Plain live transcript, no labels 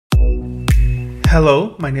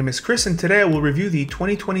Hello, my name is Chris and today I will review the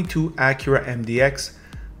 2022 Acura MDX,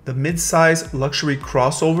 the mid-size luxury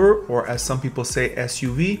crossover, or as some people say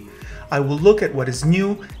SUV. I will look at what is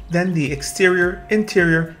new, then the exterior,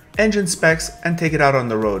 interior, engine specs, and take it out on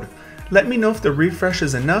the road. Let me know if the refresh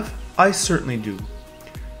is enough. I certainly do.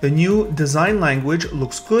 The new design language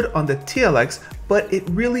looks good on the TLX, but it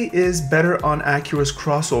really is better on Acura's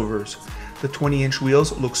crossovers. The 20-inch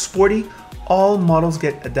wheels look sporty. All models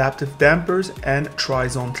get adaptive dampers and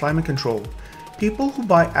tri-zone climate control. People who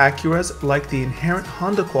buy Acuras like the inherent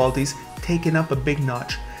Honda qualities taken up a big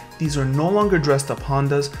notch. These are no longer dressed up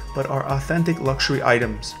Hondas, but are authentic luxury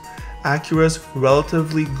items. Acura's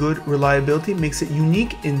relatively good reliability makes it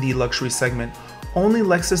unique in the luxury segment. Only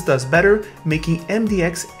Lexus does better, making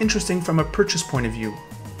MDX interesting from a purchase point of view.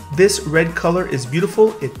 This red color is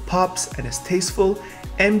beautiful, it pops and is tasteful.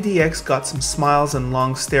 MDX got some smiles and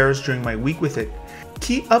long stares during my week with it.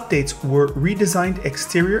 Key updates were redesigned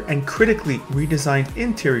exterior and critically redesigned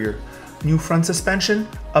interior. New front suspension,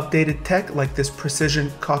 updated tech like this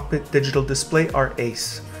precision cockpit digital display are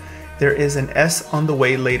ace. There is an S on the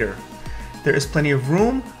way later. There is plenty of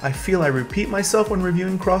room. I feel I repeat myself when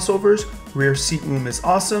reviewing crossovers. Rear seat room is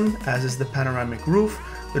awesome, as is the panoramic roof.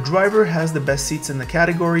 The driver has the best seats in the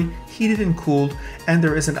category, heated and cooled, and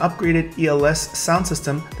there is an upgraded ELS sound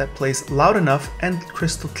system that plays loud enough and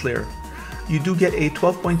crystal clear. You do get a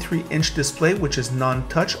 12.3-inch display, which is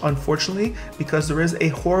non-touch, unfortunately, because there is a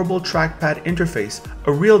horrible trackpad interface,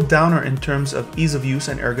 a real downer in terms of ease of use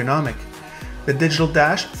and ergonomic. The digital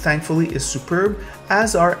dash, thankfully, is superb,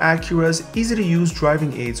 as are Acura's easy-to-use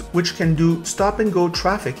driving aids, which can do stop-and-go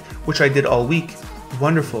traffic, which I did all week.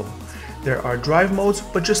 Wonderful. There are drive modes,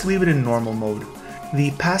 but just leave it in normal mode.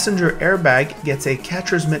 The passenger airbag gets a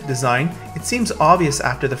catcher's mitt design. It seems obvious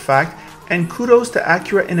after the fact, and kudos to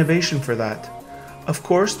Acura innovation for that. Of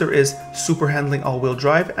course, there is super handling all-wheel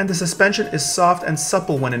drive, and the suspension is soft and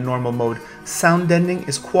supple when in normal mode. Sound deadening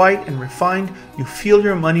is quiet and refined. You feel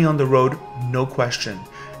your money on the road, no question.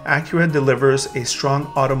 Acura delivers a strong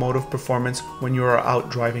automotive performance when you are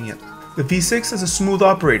out driving it. The V6 is a smooth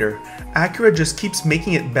operator. Acura just keeps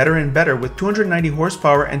making it better and better. With 290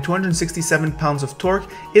 horsepower and 267 pounds of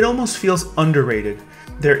torque, it almost feels underrated.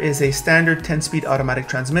 There is a standard 10-speed automatic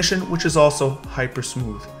transmission, which is also hyper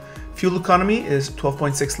smooth. Fuel economy is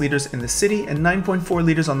 12.6 liters in the city and 9.4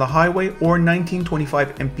 liters on the highway, or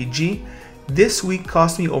 1925 mpg. This week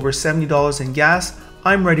cost me over $70 in gas.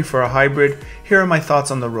 I'm ready for a hybrid. Here are my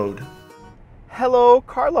thoughts on the road. Hello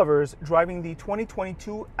car lovers, driving the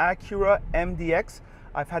 2022 Acura MDX.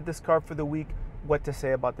 I've had this car for the week. What to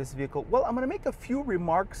say about this vehicle? Well, I'm going to make a few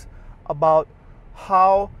remarks about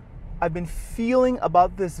how I've been feeling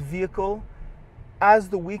about this vehicle as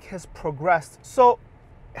the week has progressed. So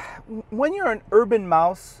when you're an urban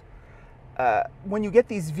mouse, when you get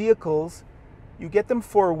these vehicles, you get them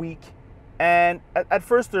for a week. And at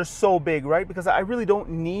first they're so big, right? Because I really don't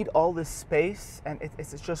need all this space, and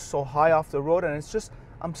it's just so high off the road, and it's just,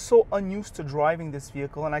 I'm so unused to driving this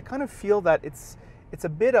vehicle, and I kind of feel that it's a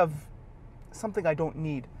bit of something I don't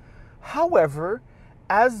need. However,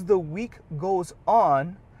 as the week goes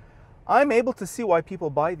on, I'm able to see why people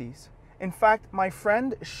buy these. In fact, my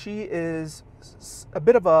friend, she is a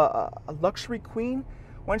bit of a luxury queen.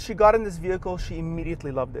 When she got in this vehicle, she immediately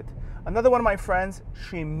loved it. Another one of my friends,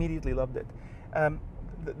 she immediately loved it.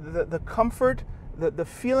 The comfort, the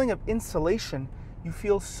feeling of insulation, you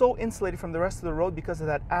feel so insulated from the rest of the road because of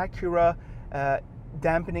that Acura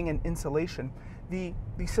dampening and insulation. The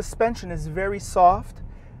suspension is very soft.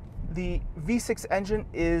 The V6 engine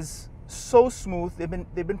is so smooth.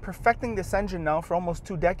 They've been perfecting this engine now for almost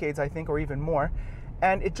 2 decades, I think, or even more.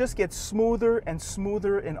 And it just gets smoother and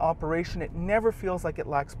smoother in operation. It never feels like it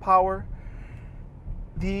lacks power.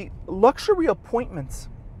 The luxury appointments,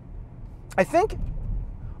 I think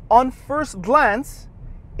on first glance,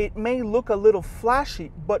 it may look a little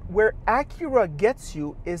flashy, but where Acura gets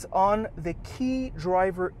you is on the key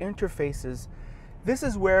driver interfaces. This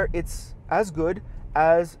is where it's as good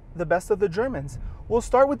as the best of the Germans. We'll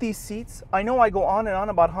start with these seats. I know I go on and on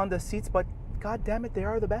about Honda seats, but god damn it, they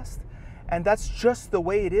are the best. And that's just the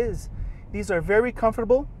way it is. These are very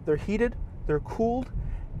comfortable, they're heated, they're cooled,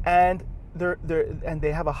 and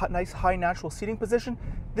they have a nice high natural seating position.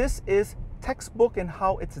 This is textbook in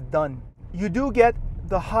how it's done. You do get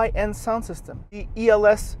the high-end sound system. The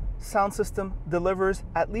ELS sound system delivers,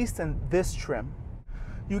 at least in this trim.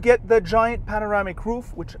 You get the giant panoramic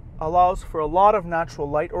roof, which allows for a lot of natural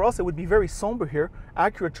light, or else it would be very somber here.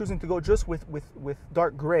 Acura choosing to go just with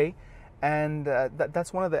dark gray, and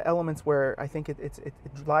that's one of the elements where I think it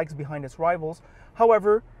lags behind its rivals.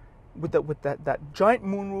 However, with that giant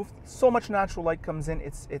moonroof. So much natural light comes in.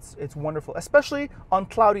 It's wonderful, especially on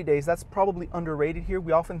cloudy days. That's probably underrated here.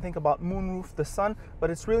 We often think about moonroof, the sun, but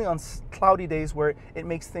it's really on cloudy days where it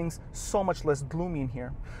makes things so much less gloomy in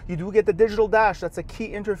here. You do get the digital dash. That's a key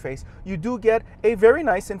interface. You do get a very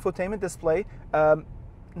nice infotainment display,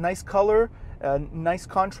 nice color, nice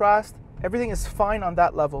contrast. Everything is fine on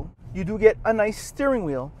that level. You do get a nice steering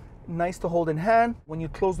wheel, nice to hold in hand. When you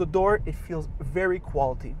close the door, it feels very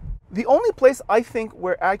quality. The only place I think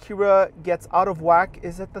where Acura gets out of whack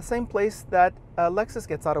is at the same place that Lexus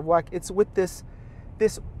gets out of whack. It's with this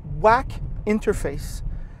whack interface.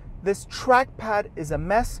 This trackpad is a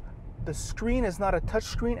mess. The screen is not a touch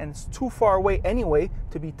screen, and it's too far away anyway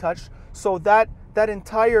to be touched. So that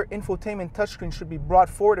entire infotainment touchscreen should be brought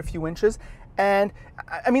forward a few inches. And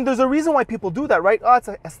I mean, there's a reason why people do that, right? Oh, it's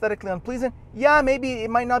aesthetically unpleasing. Yeah, maybe it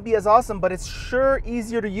might not be as awesome, but it's sure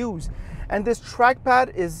easier to use. And this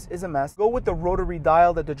trackpad is a mess. Go with the rotary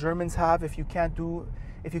dial that the Germans have if you can't do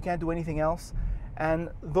anything else. And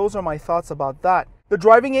those are my thoughts about that. The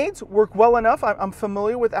driving aids work well enough. I'm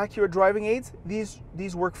familiar with Acura driving aids.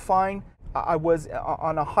 These work fine. I was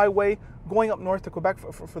on a highway going up north to Quebec.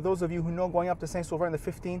 For those of you who know, going up to Saint-Sauveur in the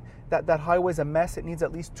 15, that highway is a mess. It needs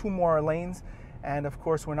at least 2 more lanes. And of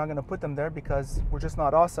course, we're not going to put them there because we're just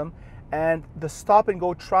not awesome. And the stop and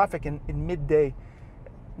go traffic in midday,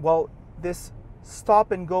 well, this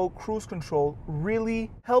stop and go cruise control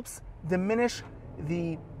really helps diminish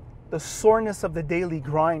the soreness of the daily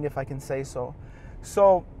grind, if I can say so.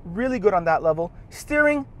 So really good on that level.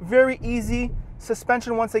 Steering, very easy.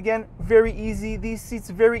 Suspension, once again, very easy. These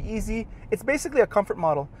seats, very easy. It's basically a comfort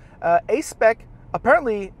model. A-Spec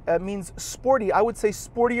apparently means sporty. I would say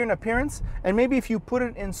sportier in appearance. And maybe if you put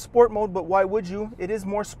it in sport mode, but why would you? It is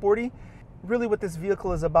more sporty. Really what this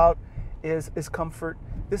vehicle is about is comfort.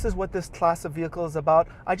 This is what this class of vehicle is about.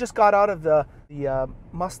 I just got out of the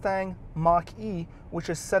Mustang Mach-E, which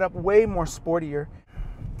is set up way more sportier.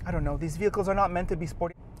 I don't know, these vehicles are not meant to be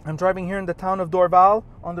sporty. I'm driving here in the town of Dorval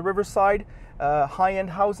on the riverside, high-end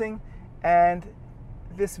housing, and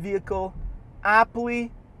this vehicle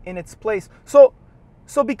aptly in its place. So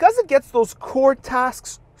because it gets those core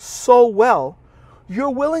tasks so well, you're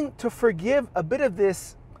willing to forgive a bit of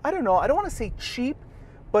this, I don't know, I don't want to say cheap,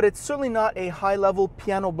 but it's certainly not a high-level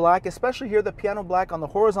piano black, especially here, the piano black on the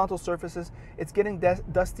horizontal surfaces. It's getting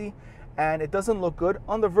dusty, and it doesn't look good.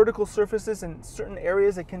 On the vertical surfaces, in certain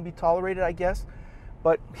areas, it can be tolerated, I guess,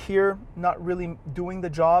 but here, not really doing the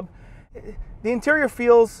job. The interior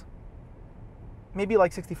feels maybe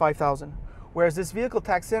like $65,000, whereas this vehicle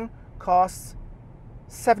tax in costs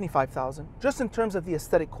 $75,000, just in terms of the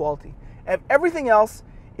aesthetic quality. And everything else,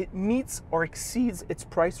 it meets or exceeds its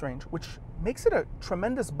price range, which makes it a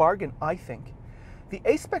tremendous bargain, I think. The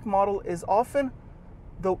A-Spec model is often,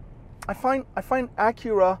 though, I find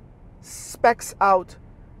Acura specs out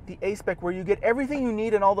the A-Spec where you get everything you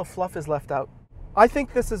need and all the fluff is left out. I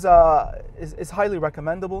think this is highly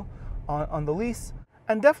recommendable on the lease,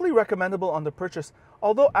 and definitely recommendable on the purchase.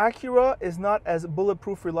 Although Acura is not as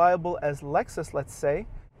bulletproof reliable as Lexus, let's say,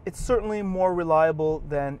 it's certainly more reliable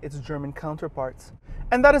than its German counterparts.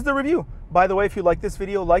 And that is the review. By the way, if you like this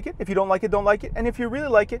video, like it. If you don't like it, don't like it. And if you really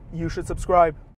like it, you should subscribe.